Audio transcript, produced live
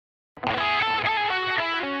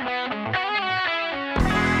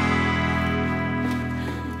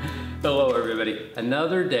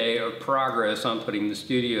Another day of progress on putting the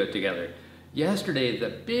studio together. Yesterday, the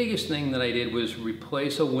biggest thing that I did was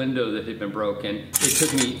replace a window that had been broken. It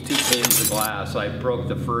took me 2 panes of glass. I broke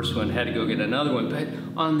the first one, had to go get another one. But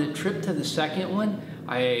on the trip to the second one,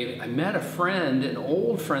 I met a friend, an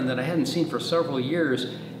old friend that I hadn't seen for several years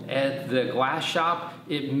at the glass shop.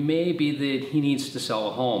 It may be that he needs to sell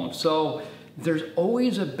a home. So there's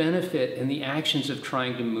always a benefit in the actions of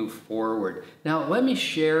trying to move forward. Now, let me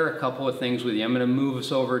share a couple of things with you. I'm going to move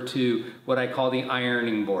us over to what I call the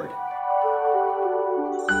ironing board.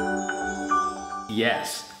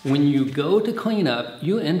 Yes, when you go to clean up,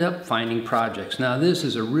 you end up finding projects. Now, this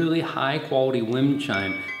is a really high quality wind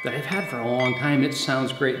chime that I've had for a long time. It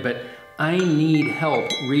sounds great, but I need help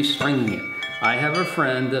restringing it. I have a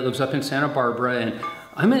friend that lives up in Santa Barbara, and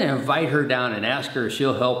I'm going to invite her down and ask her if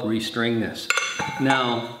she'll help restring this.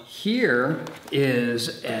 Now, here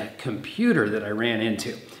is a computer that I ran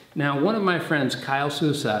into. Now, one of my friends, Kyle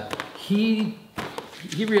Sousa, he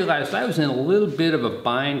realized I was in a little bit of a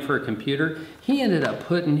bind for a computer. He ended up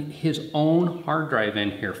putting his own hard drive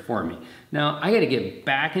in here for me. Now, I got to get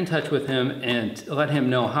back in touch with him and let him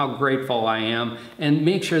know how grateful I am and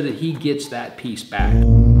make sure that he gets that piece back.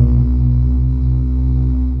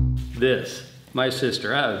 This, my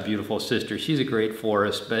sister, I have a beautiful sister. She's a great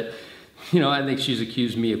florist, but you know, I think she's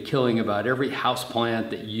accused me of killing about every houseplant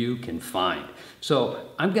that you can find. So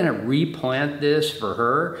I'm gonna replant this for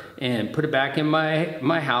her and put it back in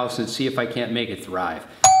my house and see if I can't make it thrive.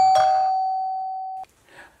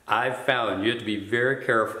 I've found you have to be very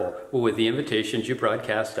careful with the invitations you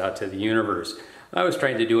broadcast out to the universe. I was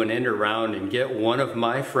trying to do an end around and get one of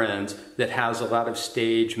my friends that has a lot of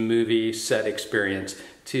stage, movie, set experience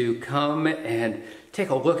to come and take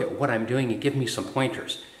a look at what I'm doing and give me some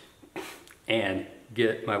pointers and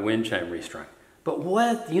get my wind chime restrung. But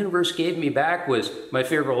what the universe gave me back was my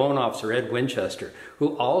favorite loan officer, Ed Winchester,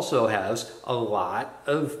 who also has a lot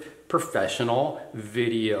of professional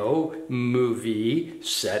video, movie,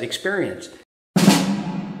 set experience.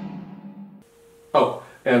 Oh,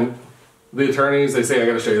 and the attorneys, they say I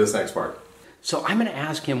gotta show you this next part. So I'm gonna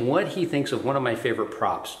ask him what he thinks of one of my favorite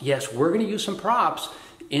props. Yes, we're gonna use some props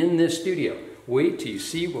in this studio. Wait till you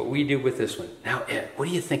see what we do with this one. Now, Ed, what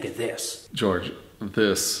do you think of this? George,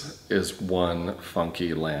 this is one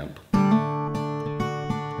funky lamp.